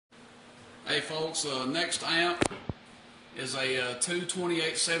Hey folks, next amp is a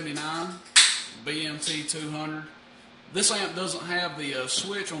 22879 BMT200. This amp doesn't have the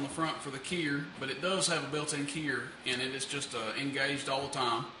switch on the front for the keyer, but it does have a built-in keyer, and it is just engaged all the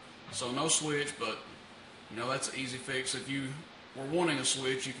time. So no switch, but you know that's an easy fix. If you were wanting a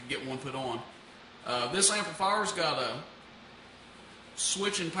switch, you could get one put on. This amplifier's got a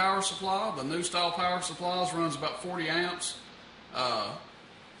switching power supply. The new style power supplies runs about 40 amps.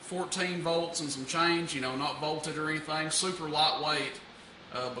 14 volts and some change, you know, not volted or anything. Super lightweight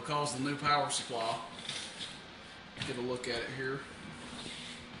because of the new power supply. Get a look at it here.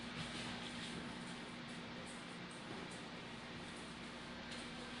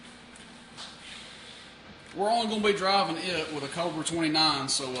 We're only going to be driving it with a Cobra 29,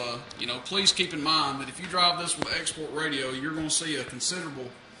 so you know, please keep in mind that if you drive this with export radio, you're going to see a considerable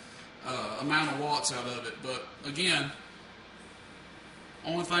amount of watts out of it. But again,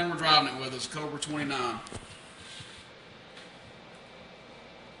 only thing we're driving it with is Cobra 29.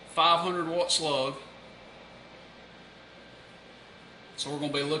 500 watt slug. So we're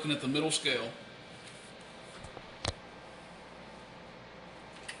going to be looking at the middle scale.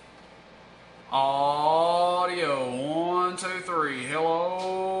 Audio 1, 2, 3.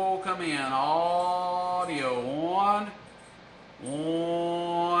 Hello, come in. Audio 1.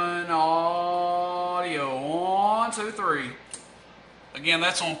 Audio 1, 2, 3. Again,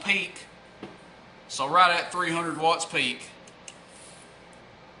 that's on peak, so right at 300 watts peak.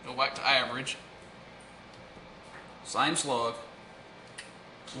 Go back to average. Same slug.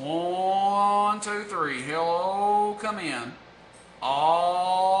 1, 2, 3. Hello, come in.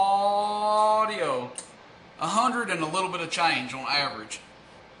 Audio. 100 and a little bit of change on average.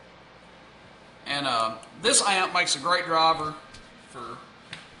 And this amp makes a great driver for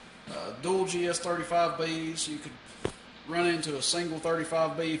dual GS35Bs. You could run into a single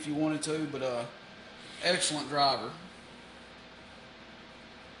 35B if you wanted to, but excellent driver.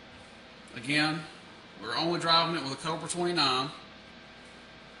 Again, we're only driving it with a Cobra 29.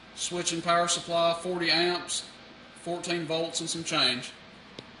 Switching power supply, 40 amps, 14 volts and some change.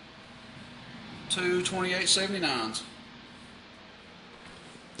 2 2879s.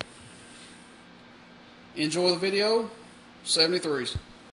 Enjoy the video. 73s.